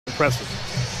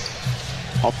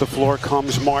impressive. Up the floor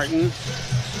comes Martin.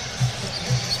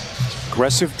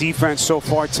 Aggressive defense so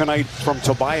far tonight from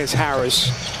Tobias Harris.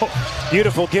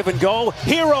 Beautiful give and go.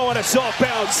 Hero on a soft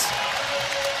bounce.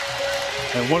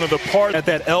 And one of the part at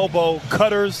that elbow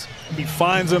cutters, he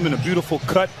finds them in a beautiful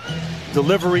cut,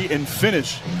 delivery, and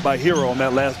finish by Hero on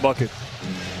that last bucket.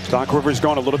 Doc Rivers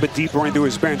going a little bit deeper into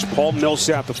his bench. Paul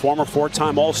Millsap, the former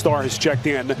four-time All-Star, has checked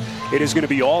in. It is going to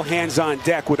be all hands on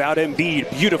deck without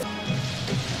Embiid. Beautiful.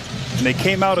 And they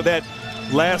came out of that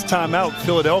last time out.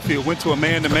 Philadelphia went to a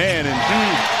man-to-man and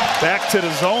back to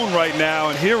the zone right now.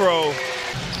 And Hero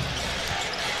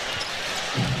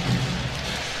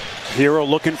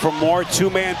looking for more.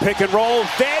 Two-man pick and roll.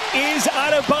 That is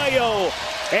Adebayo.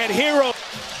 And Hero.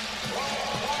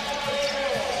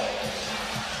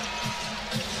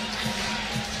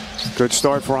 Good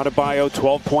start for Adebayo.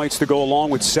 12 points to go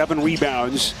along with 7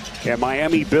 rebounds. And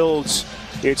Miami builds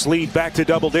its lead back to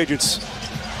double digits.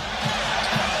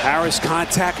 Harris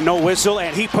contact, no whistle,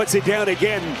 and he puts it down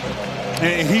again.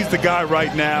 And he's the guy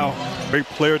right now. Great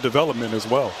player development as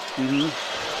well.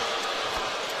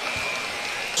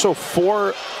 So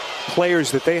 4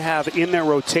 players that they have in their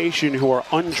rotation who are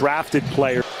undrafted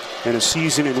players in a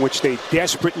season in which they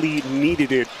desperately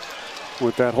needed it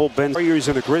with that whole bench. Warriors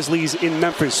and the Grizzlies in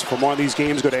Memphis. For more of these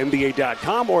games, go to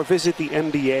NBA.com or visit the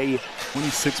NBA.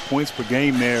 26 points per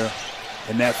game there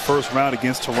in that first round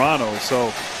against Toronto.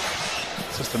 So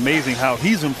it's just amazing how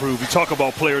he's improved. We talk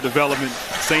about player development.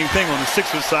 Same thing on the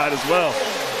Sixers side as well.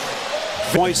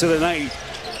 Points of the night.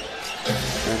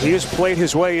 And he has played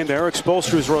his way into Eric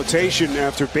Spoelstra's rotation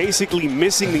after basically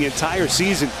missing the entire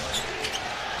season.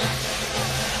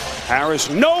 Harris,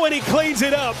 no, and he cleans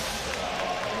it up.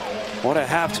 What a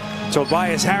half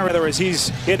Tobias Harris as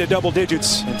he's into double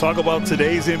digits. And talk about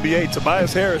today's NBA.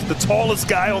 Tobias Harris, the tallest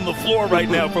guy on the floor right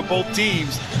now for both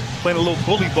teams, playing a little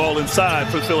bully ball inside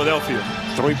for Philadelphia.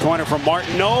 Three-pointer from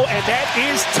Martin, no, and that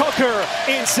is Tucker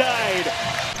inside.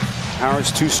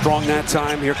 Harris too strong that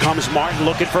time. Here comes Martin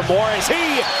looking for more as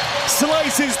he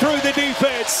slices through the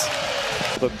defense.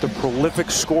 The prolific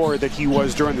scorer that he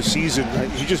was during the season,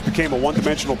 he just became a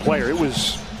one-dimensional player. It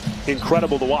was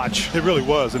incredible to watch. It really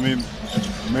was. I mean,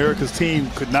 America's team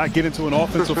could not get into an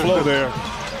offensive flow there.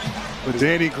 But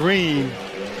Danny Green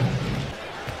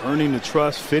earning the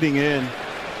trust, fitting in.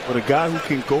 But a guy who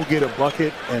can go get a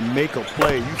bucket and make a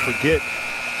play, you forget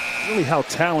really how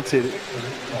talented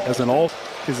as an all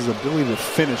is his ability to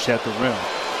finish at the rim.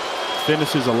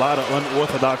 Finishes a lot of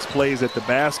unorthodox plays at the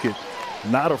basket.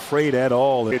 Not afraid at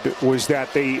all. It was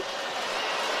that they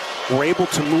were able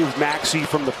to move Maxey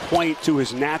from the point to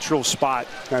his natural spot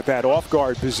at that off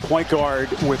guard. This point guard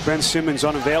with Ben Simmons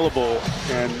unavailable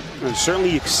and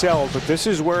certainly excelled, but this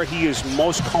is where he is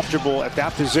most comfortable at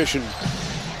that position.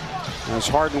 As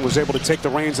Harden was able to take the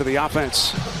reins of the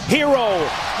offense. Hero!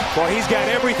 Well, he's got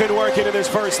everything working in this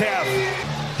first half.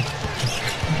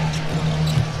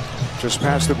 Just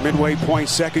past the midway point,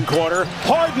 second quarter.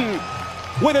 Harden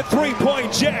with a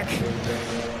three-point jack.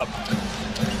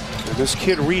 And this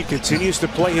kid Reed continues to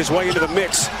play his way into the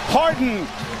mix. Harden!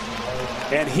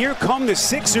 And here come the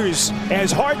Sixers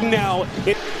as Harden now.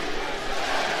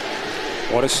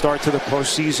 What a start to the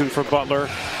postseason for Butler.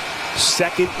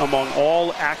 Second among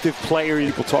all active players.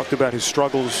 People talked about his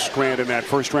struggles, Grant, in that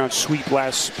first round sweep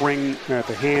last spring at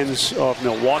the hands of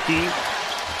Milwaukee.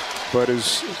 But it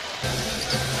was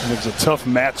a tough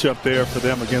matchup there for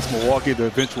them against Milwaukee, the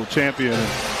eventual champion. And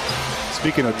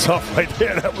speaking of tough right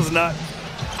there, that was not.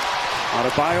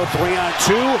 Adebayo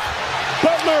 3-on-2.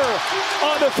 Butler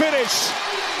on the finish.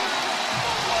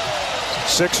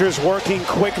 Sixers working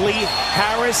quickly.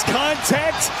 Harris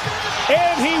contact.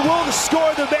 And he will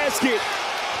score the basket.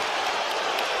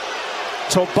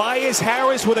 Tobias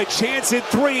Harris with a chance at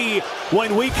 3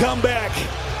 when we come back.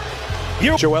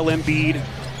 Joel Embiid,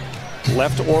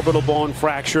 left orbital bone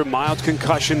fracture, mild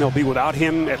concussion. They'll be without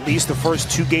him at least the first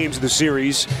 2 games of the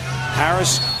series.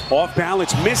 Harris off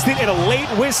balance, missed it, and a late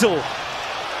whistle.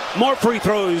 More free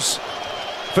throws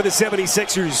for the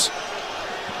 76ers.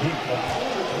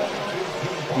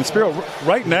 And Spiro,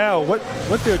 right now, what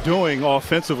they're doing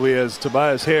offensively as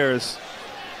Tobias Harris,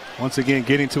 once again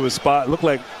getting to his spot, looked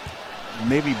like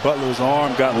maybe Butler's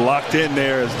arm got locked in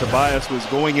there as Tobias was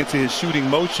going into his shooting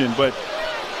motion, but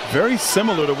very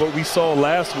similar to what we saw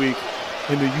last week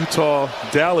in the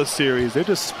Utah-Dallas series. They're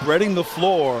just spreading the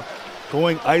floor,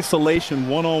 going isolation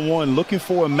one-on-one, looking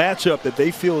for a matchup that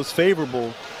they feel is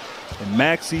favorable. And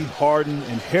Maxey, Harden,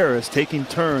 and Harris taking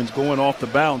turns going off the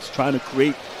bounce, trying to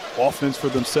create offense for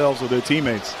themselves or their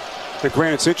teammates. But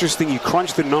Grant, it's interesting, you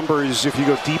crunch the numbers if you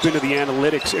go deep into the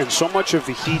analytics, and so much of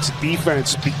the Heat's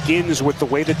defense begins with the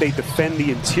way that they defend the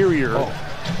interior.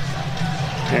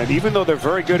 And even though they're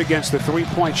very good against the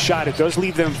three-point shot, it does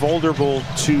leave them vulnerable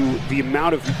to the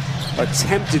amount of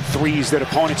attempted threes that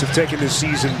opponents have taken this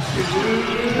season.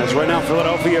 As right now,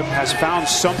 Philadelphia has found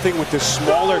something with this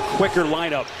smaller, quicker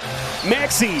lineup.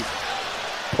 Maxey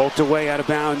poked away out of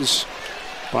bounds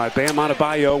by Bam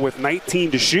Adebayo with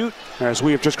 19 to shoot, as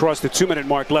we have just crossed the 2-minute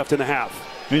mark left in the half.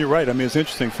 And you're right. I mean, it's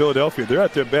interesting. Philadelphia, they're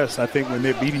at their best, I think, when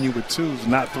they're beating you with twos,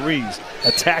 not threes.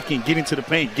 Attacking, getting to the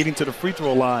paint, getting to the free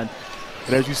throw line.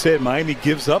 But as you said, Miami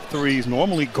gives up threes,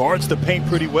 normally guards the paint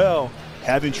pretty well,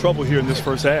 having trouble here in this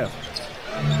first half.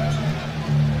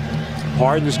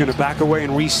 Harden is going to back away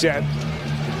and reset.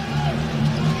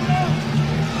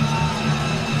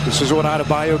 This is what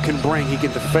Adebayo can bring. He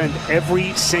can defend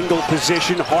every single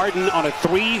position. Harden on a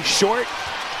three, short.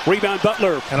 Rebound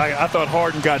Butler. And I thought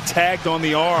Harden got tagged on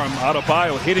the arm.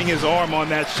 Adebayo hitting his arm on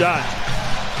that shot.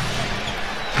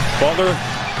 Butler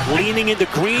leaning into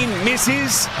Green,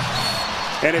 misses.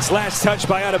 And it's last touched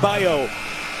by Adebayo.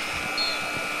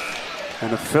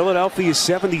 And the Philadelphia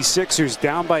 76ers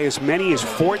down by as many as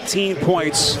 14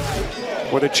 points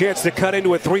with a chance to cut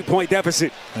into a three-point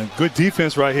deficit. And good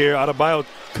defense right here. Adebayo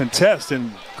contests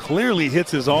and clearly hits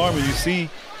his arm. And you see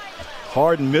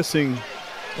Harden missing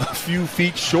a few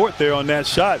feet short there on that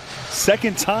shot.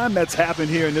 Second time that's happened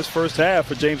here in this first half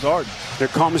for James Harden. There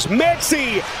comes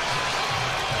Maxey.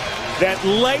 That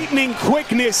lightning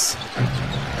quickness.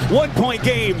 1-point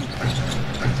game.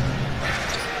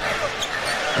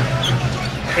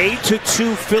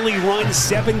 8-2 Philly run,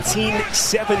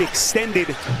 17-7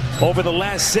 extended over the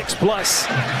last 6+.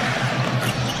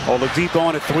 Oladipo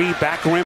on a three, back rim.